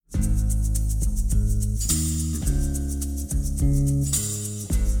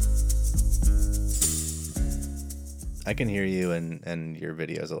I can hear you, and your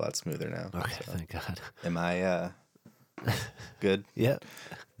video is a lot smoother now. Okay, So, thank God. am I good? Yeah.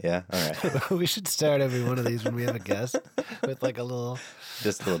 Yeah. All right. We should start every one of these when we have a guest with like a little.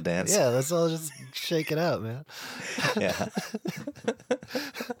 Just a little dance. Yeah, let's all just shake it out, man. Yeah.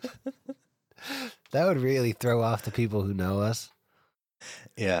 That would really throw off the people who know us.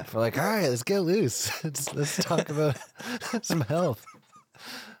 Yeah. We're like, all right, let's get loose. Let's talk about some health.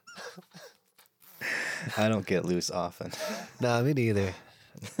 I don't get loose often. No, me neither.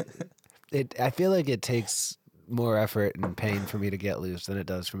 I feel like it takes more effort and pain for me to get loose than it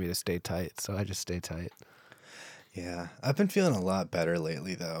does for me to stay tight. So I just stay tight. Yeah. I've been feeling a lot better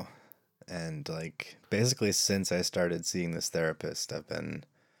lately, though. And basically since I started seeing this therapist, I've been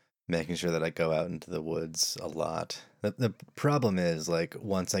making sure that I go out into the woods a lot. The problem is,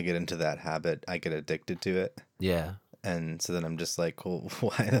 once I get into that habit, I get addicted to it. Yeah. And so then I'm just like, well,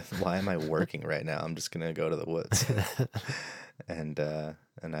 why am I working right now? I'm just going to go to the woods. and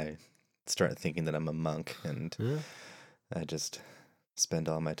I start thinking that I'm a monk, and I just spend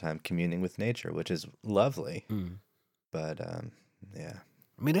all my time communing with nature, which is lovely. But yeah.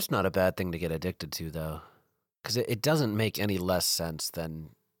 I mean, it's not a bad thing to get addicted to, though, because it doesn't make any less sense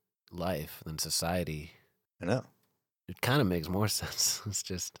than life, than society. I know. It kind of makes more sense.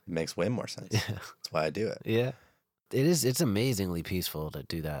 It makes way more sense. Yeah. That's why I do it. Yeah. It's amazingly peaceful to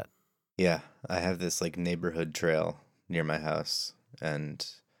do that. Yeah. I have this neighborhood trail near my house, and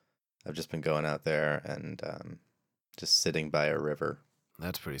I've just been going out there and just sitting by a river.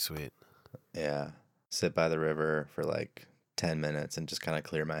 That's pretty sweet. Yeah. Sit by the river for 10 minutes and just kind of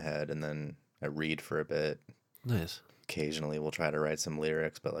clear my head, and then I read for a bit. Nice. Occasionally we'll try to write some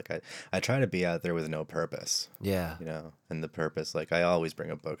lyrics, but I try to be out there with no purpose. Yeah. And the purpose, I always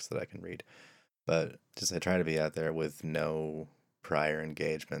bring up books that I can read, but just I try to be out there with no prior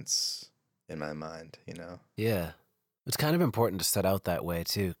engagements in my mind, Yeah. It's kind of important to set out that way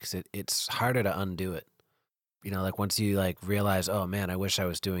too, because it's harder to undo it. Once you realize, oh man, I wish I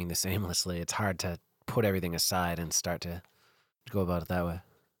was doing this aimlessly, it's hard to put everything aside and start to go about it that way.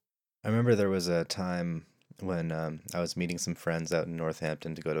 I remember there was a time when I was meeting some friends out in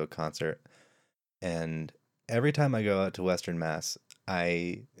Northampton to go to a concert, and every time I go out to Western Mass,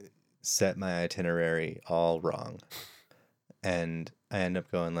 I set my itinerary all wrong. And I end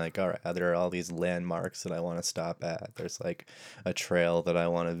up going all right, there are all these landmarks that I want to stop at. There's a trail that I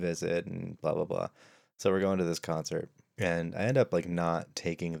want to visit and blah, blah, blah. So we're going to this concert, and I end up not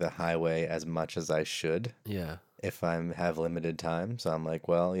taking the highway as much as I should. Yeah. If I have limited time. So I'm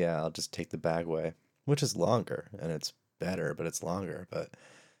well, yeah, I'll just take the back way, which is longer and it's better, but it's longer. But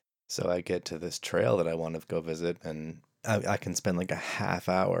so I get to this trail that I want to go visit, and I can spend a half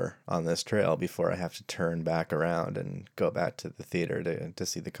hour on this trail before I have to turn back around and go back to the theater to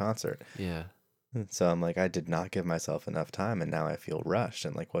see the concert. Yeah. So I'm I did not give myself enough time, and now I feel rushed.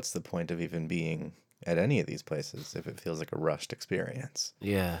 And what's the point of even being at any of these places if it feels like a rushed experience?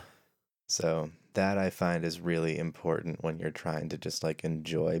 Yeah. So that I find is really important when you're trying to just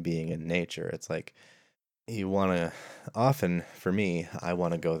enjoy being in nature. It's you want to, often for me, I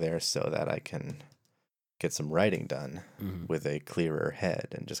want to go there so that I can get some writing done with a clearer head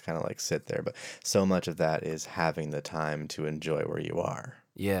and just kind of sit there. But so much of that is having the time to enjoy where you are.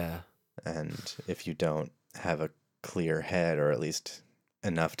 Yeah. And if you don't have a clear head, or at least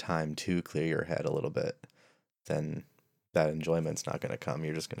enough time to clear your head a little bit, then that enjoyment's not going to come.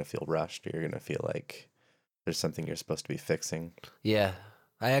 You're just going to feel rushed. You're going to feel like there's something you're supposed to be fixing. Yeah.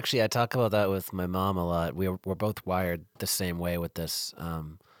 I talk about that with my mom a lot. We're both wired the same way with this.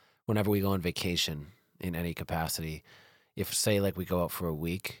 Whenever we go on vacation in any capacity, if say we go out for a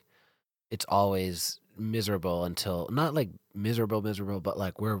week, it's always miserable until, not miserable,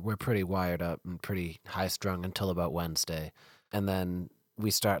 but we're pretty wired up and pretty high strung until about Wednesday. And then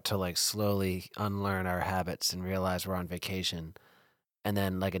we start to slowly unlearn our habits and realize we're on vacation. And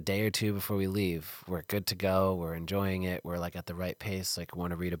then a day or two before we leave, we're good to go. We're enjoying it. We're at the right pace. You want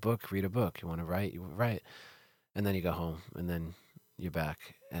to read a book, read a book. You want to write, you write. And then you go home, and then you're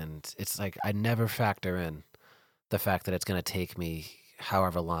back. And it's I never factor in the fact that it's going to take me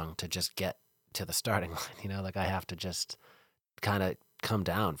however long to just get to the starting line. I have to just kind of come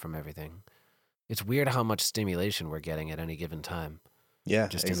down from everything. It's weird how much stimulation we're getting at any given time. Yeah,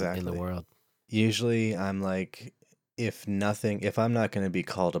 just exactly. in the world. Usually I'm if I'm not going to be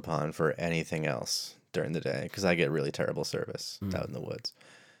called upon for anything else during the day, because I get really terrible service out in the woods.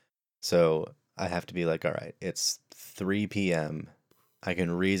 So I have to be all right, it's 3 p.m. I can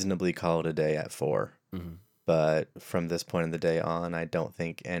reasonably call it a day at 4. But from this point in the day on, I don't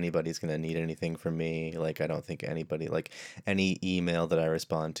think anybody's going to need anything from me. I don't think anybody, any email that I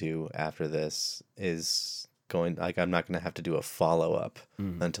respond to after this is I'm not going to have to do a follow-up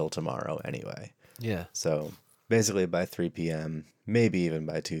until tomorrow anyway. Yeah. So basically by 3 p.m., maybe even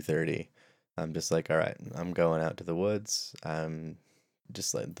by 2:30, I'm just like, all right, I'm going out to the woods. I'm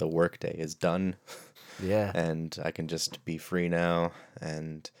just like, the work day is done. Yeah. And I can just be free now.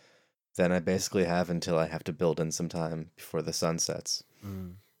 And then I basically have until I have to build in some time before the sun sets.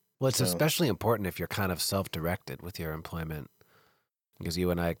 Well, it's especially important if you're kind of self-directed with your employment, because you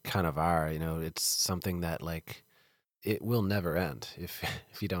and I kind of are, it's something that like it will never end if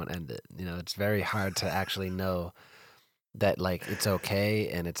you don't end it. It's very hard to actually know that like it's okay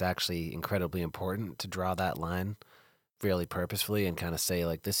and it's actually incredibly important to draw that line really purposefully and kind of say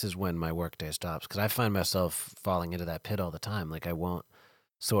like, this is when my workday stops. Because I find myself falling into that pit all the time. Like I won't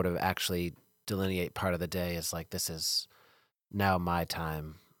sort of actually delineate part of the day as like, this is now my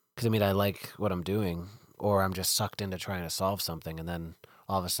time. Because I like what I'm doing, or I'm just sucked into trying to solve something, and then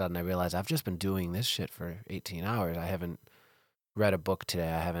all of a sudden I realize I've just been doing this shit for 18 hours. I haven't read a book today.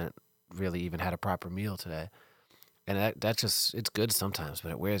 I haven't really even had a proper meal today. And that just, it's good sometimes,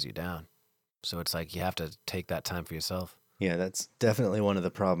 but it wears you down. So it's like you have to take that time for yourself. Yeah, that's definitely one of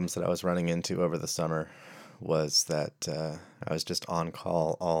the problems that I was running into over the summer, was that I was just on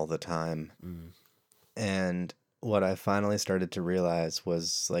call all the time. And what I finally started to realize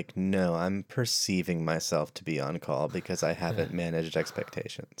was like, no, I'm perceiving myself to be on call because I haven't managed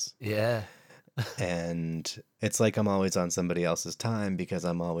expectations. Yeah. And it's like I'm always on somebody else's time because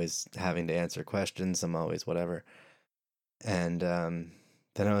I'm always having to answer questions. I'm always whatever. And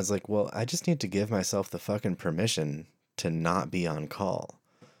then I was like, well, I just need to give myself the fucking permission to not be on call.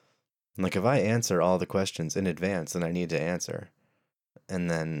 Like if I answer all the questions in advance, then I need to answer. And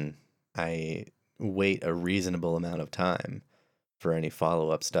then I wait a reasonable amount of time for any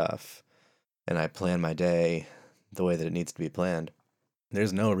follow-up stuff, and I plan my day the way that it needs to be planned.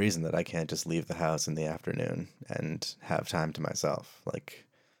 There's no reason that I can't just leave the house in the afternoon and have time to myself. Like,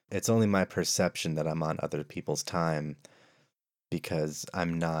 it's only my perception that I'm on other people's time because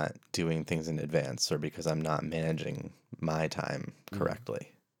I'm not doing things in advance or because I'm not managing my time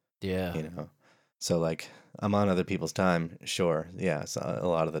correctly. Yeah. So like I'm on other people's time, sure, yeah, a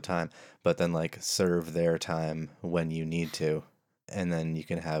lot of the time, but then like serve their time when you need to, and then you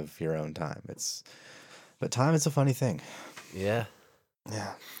can have your own time. But time is a funny thing. Yeah.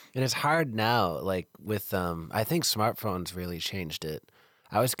 Yeah. And it's hard now, like with, I think smartphones really changed it.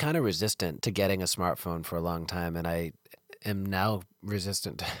 I was kind of resistant to getting a smartphone for a long time, and I am now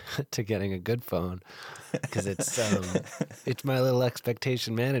resistant to getting a good phone because it's my little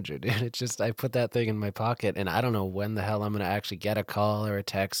expectation manager, dude. It's just, I put that thing in my pocket and I don't know when the hell I'm going to actually get a call or a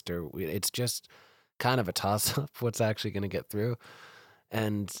text, or it's just kind of a toss up what's actually going to get through.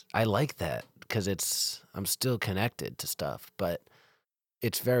 And I like that because I'm still connected to stuff, but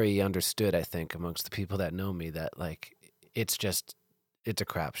it's very understood, I think, amongst the people that know me that like, it's a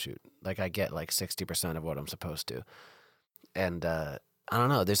crapshoot. Like I get like 60% of what I'm supposed to. And I don't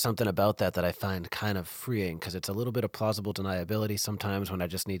know, there's something about that I find kind of freeing because it's a little bit of plausible deniability sometimes when I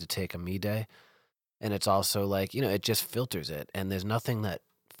just need to take a me day. And it's also like, it just filters it. And there's nothing that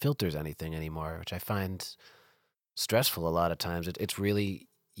filters anything anymore, which I find stressful a lot of times. It's really,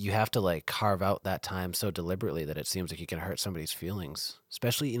 you have to like carve out that time so deliberately that it seems like you can hurt somebody's feelings.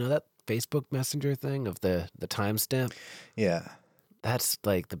 Especially, that Facebook Messenger thing of the timestamp. Yeah. That's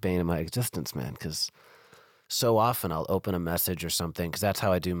like the bane of my existence, man, because so often I'll open a message or something, because that's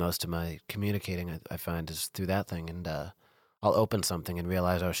how I do most of my communicating, I find, is through that thing. And I'll open something and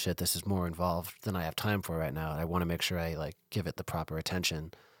realize, oh shit, this is more involved than I have time for right now. I want to make sure I like give it the proper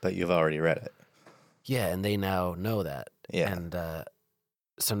attention. But you've already read it. Yeah, and they now know that. Yeah. And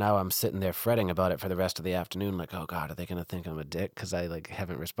so now I'm sitting there fretting about it for the rest of the afternoon, like, oh God, are they going to think I'm a dick because I like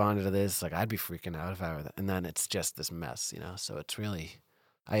haven't responded to this? Like, I'd be freaking out if I were that. And then it's just this mess, So it's really,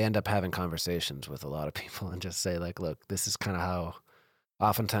 I end up having conversations with a lot of people and just say like, look, this is kind of how,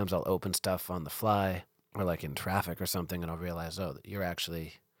 oftentimes I'll open stuff on the fly or like in traffic or something, and I'll realize, oh, you're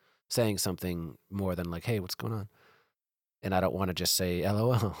actually saying something more than like, hey, what's going on? And I don't want to just say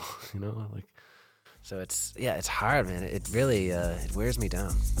LOL, like. So it's hard, man. It really, it wears me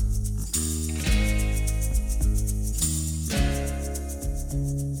down.